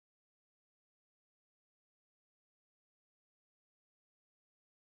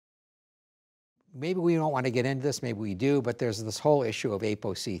maybe we don't want to get into this, maybe we do, but there's this whole issue of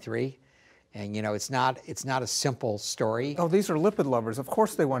ApoC3. And you know, it's not a simple story. Oh, these are lipid lovers. Of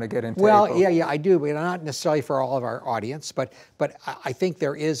course they want to get into Well, APO. yeah, I do, but not necessarily for all of our audience. But I think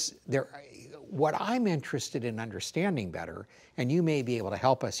what I'm interested in understanding better, and you may be able to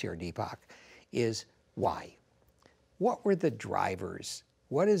help us here, Deepak, is why. What were the drivers?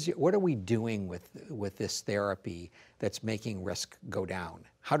 What are we doing with this therapy that's making risk go down?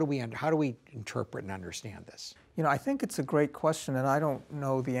 How do we interpret and understand this? You know, I think it's a great question, and I don't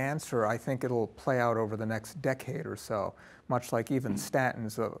know the answer. I think it'll play out over the next decade or so, much like even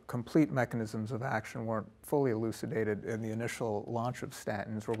statins. The complete mechanisms of action weren't fully elucidated in the initial launch of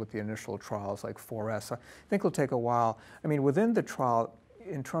statins or with the initial trials like 4S. I think it'll take a while. I mean, within the trial,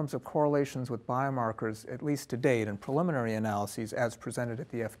 in terms of correlations with biomarkers, at least to date, in preliminary analyses as presented at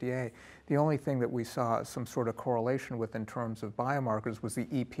the FDA, the only thing that we saw some sort of correlation with in terms of biomarkers was the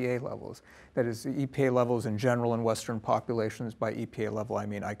EPA levels. That is, the EPA levels in general in Western populations. By EPA level, I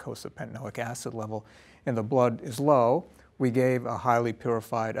mean icosapentaenoic acid level. And the blood is low. We gave a highly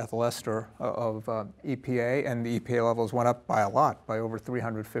purified ethyl ester of EPA, and the EPA levels went up by a lot, by over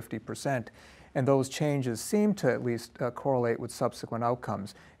 350%. And those changes seem to at least correlate with subsequent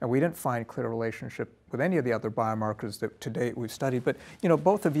outcomes. And we didn't find clear relationship with any of the other biomarkers that to date we've studied. But you know,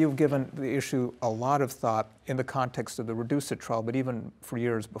 both of you have given the issue a lot of thought in the context of the REDUCE-IT trial, but even for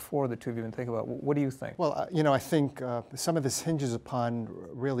years before the two of you even think about, what do you think? Well, you know, I think some of this hinges upon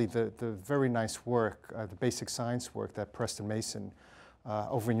really the very nice work, the basic science work that Preston Mason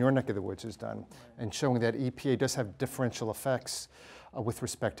over in your neck of the woods has done, and showing that EPA does have differential effects with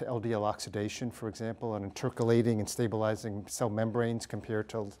respect to LDL oxidation, for example, and intercalating and stabilizing cell membranes compared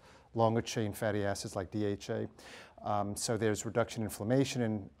to longer chain fatty acids like DHA. So there's reduction in inflammation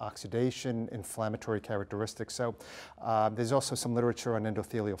and oxidation, inflammatory characteristics. So there's also some literature on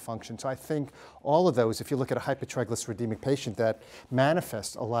endothelial function. So I think all of those, if you look at a hypertriglyceridemic patient that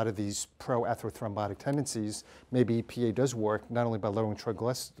manifests a lot of these pro-atherothrombotic tendencies, maybe EPA does work not only by lowering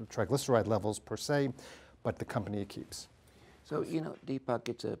triglyceride levels per se, but the company it keeps. So, you know, Deepak,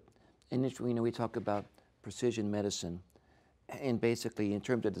 it's an industry, you know, we talk about precision medicine. And basically, in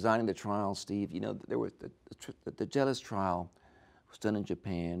terms of designing the trial, Steve, you know, there was the JELIS trial was done in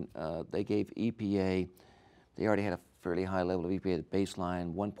Japan. They gave EPA, they already had a fairly high level of EPA at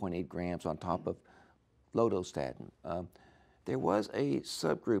baseline, 1.8 grams on top of low-dose statin. There was a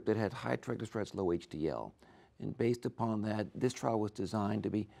subgroup that had high triglycerides, low HDL. And based upon that, this trial was designed to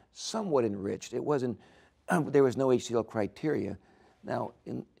be somewhat enriched. It wasn't, there was no HDL criteria. Now,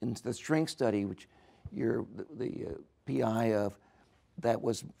 in the strength study, which you're the PI of, that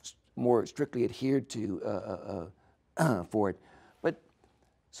was more strictly adhered to for it. But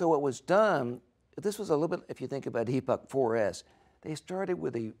so what was done, this was a little bit, if you think about EPA 4S, they started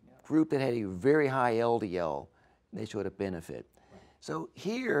with a group that had a very high LDL, and they showed a benefit. So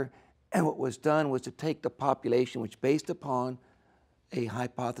here, what was done was to take the population, which based upon a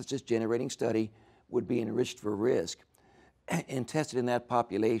hypothesis generating study would be enriched for risk, and tested in that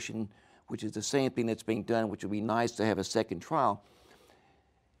population, which is the same thing that's being done, which would be nice to have a second trial.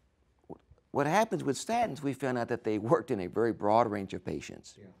 What happens with statins, we found out that they worked in a very broad range of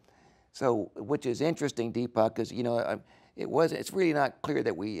patients. Yeah. So, which is interesting, Deepak, because, you know, it's really not clear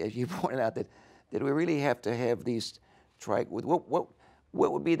that we, as you pointed out, that we really have to have these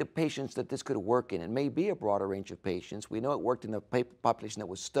what would be the patients that this could work in? It may be a broader range of patients. We know it worked in the population that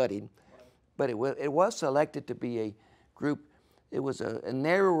was studied, but it was selected to be a group. It was a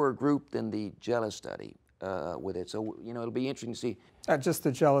narrower group than the JELIS study with it. So, you know, it'll be interesting to see. Just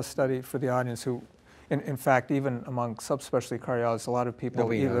the JELIS study for the audience who, in fact, even among subspecialty cardiologists, a lot of people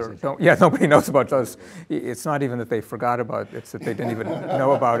nobody nobody knows about those. It's not even that they forgot about it, it's that they didn't even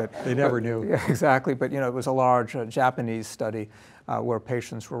know about it. They never knew. Yeah, exactly, but you know, it was a large Japanese study where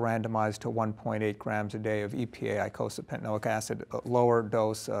patients were randomized to 1.8 grams a day of EPA, icosapentaenoic acid, a lower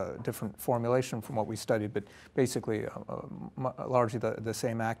dose, different formulation from what we studied, but basically largely the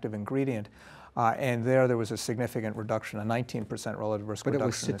same active ingredient. And there was a significant reduction, a 19% relative risk reduction. But it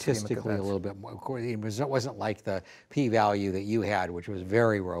was statistically a little bit more. It wasn't like the p-value that you had, which was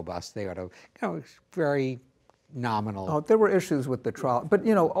very robust. They had a very nominal. Oh, there were issues with the trial, but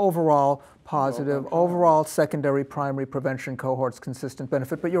you know, overall positive, overall secondary, primary prevention cohorts, consistent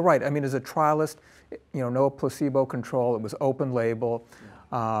benefit. But you're right. I mean, as a trialist, you know, no placebo control. It was open label.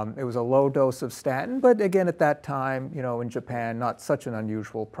 It was a low dose of statin, but again, at that time, you know, in Japan, not such an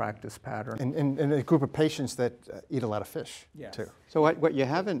unusual practice pattern. And a group of patients that eat a lot of fish, too. So what you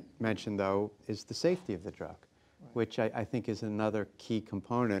haven't mentioned, though, is the safety of the drug, which I think is another key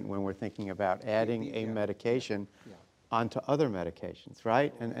component when we're thinking about adding a medication onto other medications,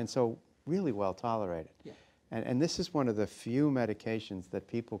 right? And so really well tolerated. Yeah. And this is one of the few medications that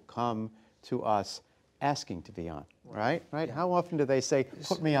people come to us asking to be on, right? Right? Yeah. How often do they say,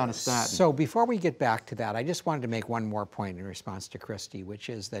 put me on a statin? So before we get back to that, I just wanted to make one more point in response to Christy, which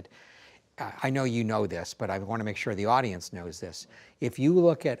is that I know you know this, but I want to make sure the audience knows this. If you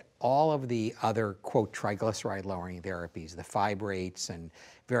look at all of the other, quote, triglyceride-lowering therapies, the fibrates and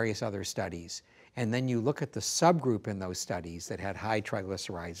various other studies, and then you look at the subgroup in those studies that had high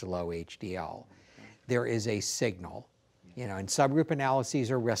triglycerides, low HDL, there is a signal. You know, and subgroup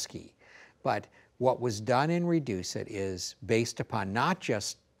analyses are risky, but what was done in Reduce It is based upon not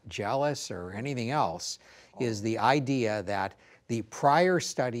just jealous or anything else, is the idea that the prior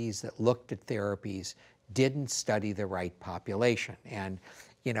studies that looked at therapies didn't study the right population. And,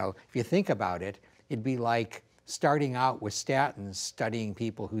 you know, if you think about it, it'd be like starting out with statins, studying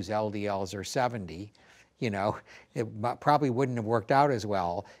people whose LDLs are 70, you know, it probably wouldn't have worked out as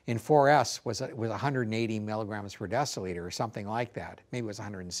well. In 4S was 180 milligrams per deciliter or something like that. Maybe it was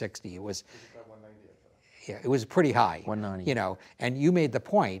 160. It was, yeah, it was pretty high. 190. You know, and you made the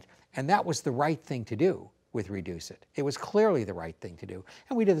point, and that was the right thing to do with Reduce It. It was clearly the right thing to do.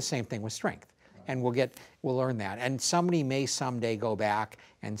 And we did the same thing with Strength. And we'll learn that. And somebody may someday go back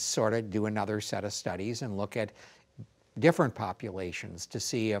and sort of do another set of studies and look at different populations to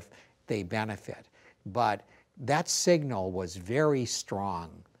see if they benefit. But that signal was very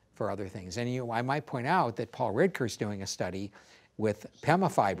strong for other things. And I might point out that Paul Ridker's doing a study with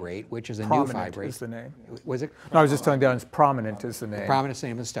pemafibrate, which is a new Prominent fibrate. is the name. Was it? No, I was just telling you, Prominent is the name. Prominent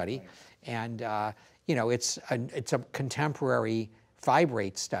name of the study. And you know, it's a contemporary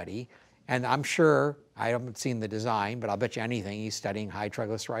fibrate study. And I'm sure, I haven't seen the design, but I'll bet you anything he's studying high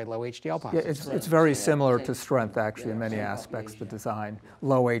triglyceride, low HDL Yeah, populations. it's very similar to Strength, actually, in many aspects, the design.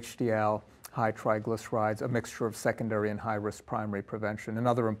 Low HDL, high triglycerides, a mixture of secondary and high-risk primary prevention.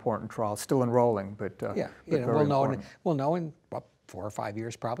 Another important trial, still enrolling, but Yeah, but you know, very we'll know important. in 4 or 5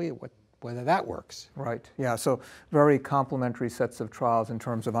 years probably whether that works. Right, yeah, so very complementary sets of trials in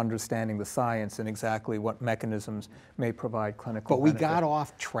terms of understanding the science and exactly what mechanisms may provide clinical But we benefit. got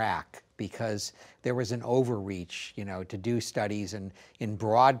off track because there was an overreach, you know, to do studies in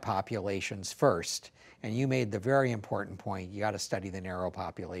broad populations first. And you made the very important point, you got to study the narrow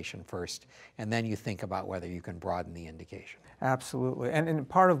population first, and then you think about whether you can broaden the indication. Absolutely, and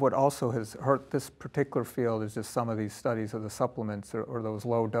part of what also has hurt this particular field is just some of these studies of the supplements or those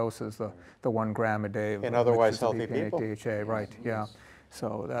low doses, the 1 gram a day. In otherwise which is the healthy EPA, people. DHA, right, yeah.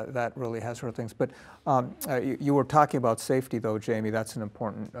 So that really has hurt things. But you were talking about safety, though, Jamie. That's an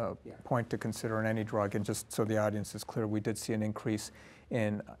important point to consider in any drug. And just so the audience is clear, we did see an increase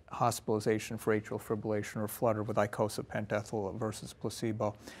in hospitalization for atrial fibrillation or flutter with icosapent ethyl versus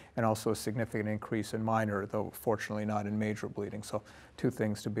placebo, and also a significant increase in minor, though fortunately not in major bleeding. So 2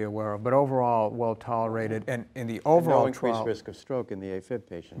 things to be aware of. But overall, well tolerated. And in the overall no increased trial, risk of stroke in the AFib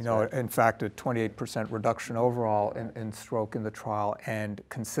patients. you know, right? in fact, a 28% reduction overall in stroke in the trial, and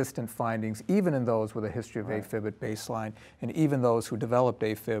consistent findings even in those with a history of AFib at baseline, and even those who developed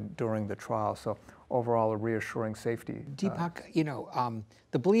AFib during the trial. So overall, a reassuring safety. Deepak, you know,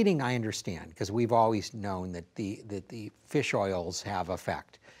 the bleeding I understand because we've always known that the fish oils have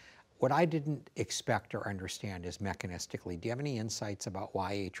effect. What I didn't expect or understand is mechanistically. Do you have any insights about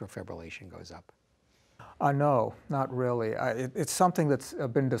why atrial fibrillation goes up? No, not really. It's something that's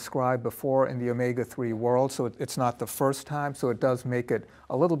been described before in the omega-3 world, so it's not the first time, so it does make it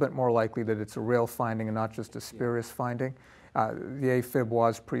a little bit more likely that it's a real finding and not just a spurious finding. The AFib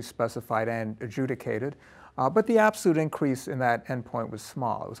was pre-specified and adjudicated, but the absolute increase in that endpoint was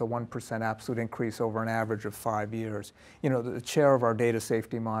small. It was a 1% absolute increase over an average of 5 years. You know, the chair of our Data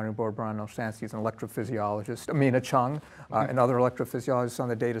Safety Monitoring Board, Brian Olshansky, is an electrophysiologist. Amina Chung, another electrophysiologist on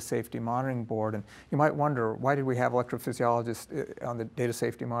the Data Safety Monitoring Board. And you might wonder, why did we have electrophysiologists on the Data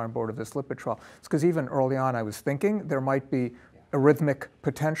Safety Monitoring Board of this lipid trial? It's because even early on I was thinking there might be arrhythmic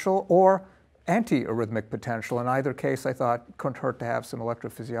potential or anti-arrhythmic potential. In either case, I thought it couldn't hurt to have some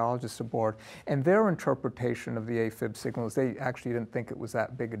electrophysiologists aboard. And their interpretation of the AFib signal is they actually didn't think it was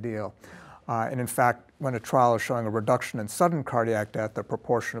that big a deal. And in fact, when a trial is showing a reduction in sudden cardiac death, the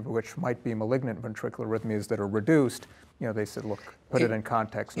proportion of which might be malignant ventricular arrhythmias that are reduced, you know, they said, look, put it in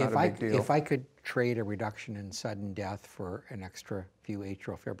context, not a big deal. If I could trade a reduction in sudden death for an extra few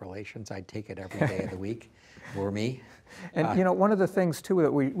atrial fibrillations, I'd take it every day of the week, for me. And you know, one of the things too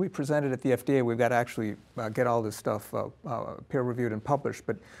that we presented at the FDA, we've got to actually get all this stuff peer-reviewed and published,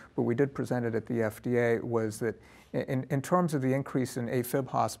 but we did present it at the FDA, was that in terms of the increase in AFib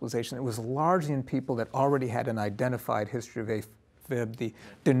hospitalization, it was largely in people that already had an identified history of AFib. The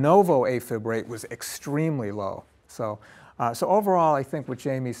de novo AFib rate was extremely low. So So overall, I think what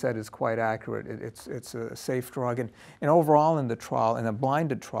Jamie said is quite accurate. It's a safe drug. And overall in the trial, in a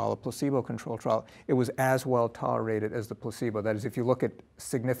blinded trial, a placebo-controlled trial, it was as well tolerated as the placebo. That is, if you look at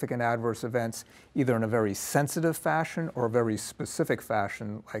significant adverse events, either in a very sensitive fashion or a very specific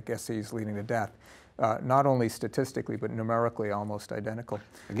fashion, like SAEs leading to death, not only statistically, but numerically almost identical.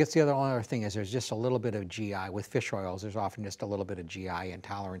 I guess the other thing is there's just a little bit of GI. With fish oils, there's often just a little bit of GI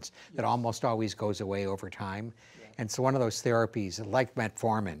intolerance that almost always goes away over time. And so one of those therapies, like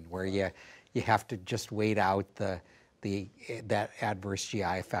metformin, where you have to just wait out that adverse GI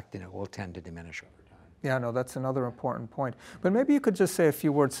effect, and it will tend to diminish over time. Yeah, no, that's another important point. But maybe you could just say a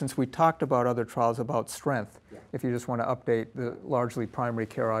few words, since we talked about other trials, about strength, if you just want to update the largely primary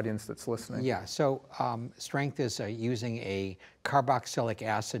care audience that's listening. Yeah, so strength is using a carboxylic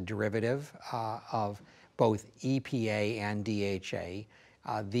acid derivative of both EPA and DHA.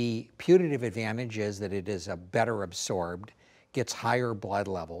 The putative advantage is that it is better absorbed, gets higher blood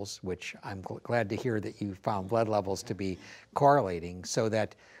levels, which I'm glad to hear that you found blood levels to be correlating, so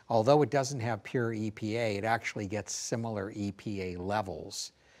that although it doesn't have pure EPA, it actually gets similar EPA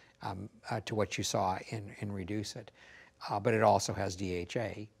levels to what you saw in Reduce It. But it also has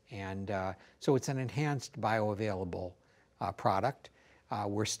DHA, and so it's an enhanced bioavailable product.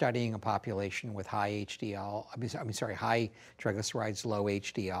 We're studying a population with high HDL, high triglycerides, low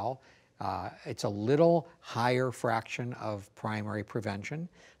HDL. It's a little higher fraction of primary prevention,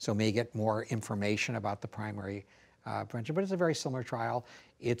 so may get more information about the primary prevention, but it's a very similar trial.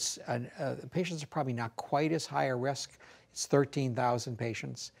 Patients are probably not quite as high a risk. It's 13,000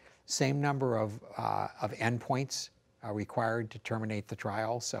 patients, same number of endpoints required to terminate the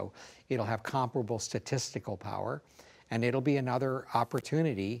trial, so it'll have comparable statistical power, and it'll be another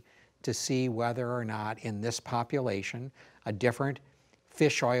opportunity to see whether or not in this population a different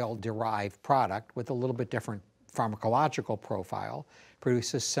fish oil derived product with a little bit different pharmacological profile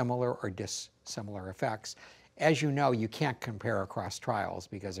produces similar or dissimilar effects. As you know, you can't compare across trials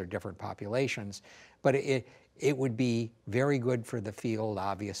because they're different populations, but it would be very good for the field,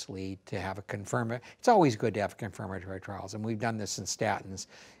 obviously, to have a confirmatory. It's always good to have confirmatory trials, and we've done this in statins,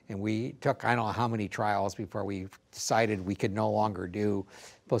 and we took I don't know how many trials before we decided we could no longer do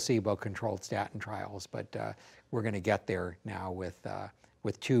placebo-controlled statin trials, but we're going to get there now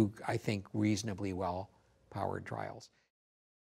with two, I think, reasonably well-powered trials.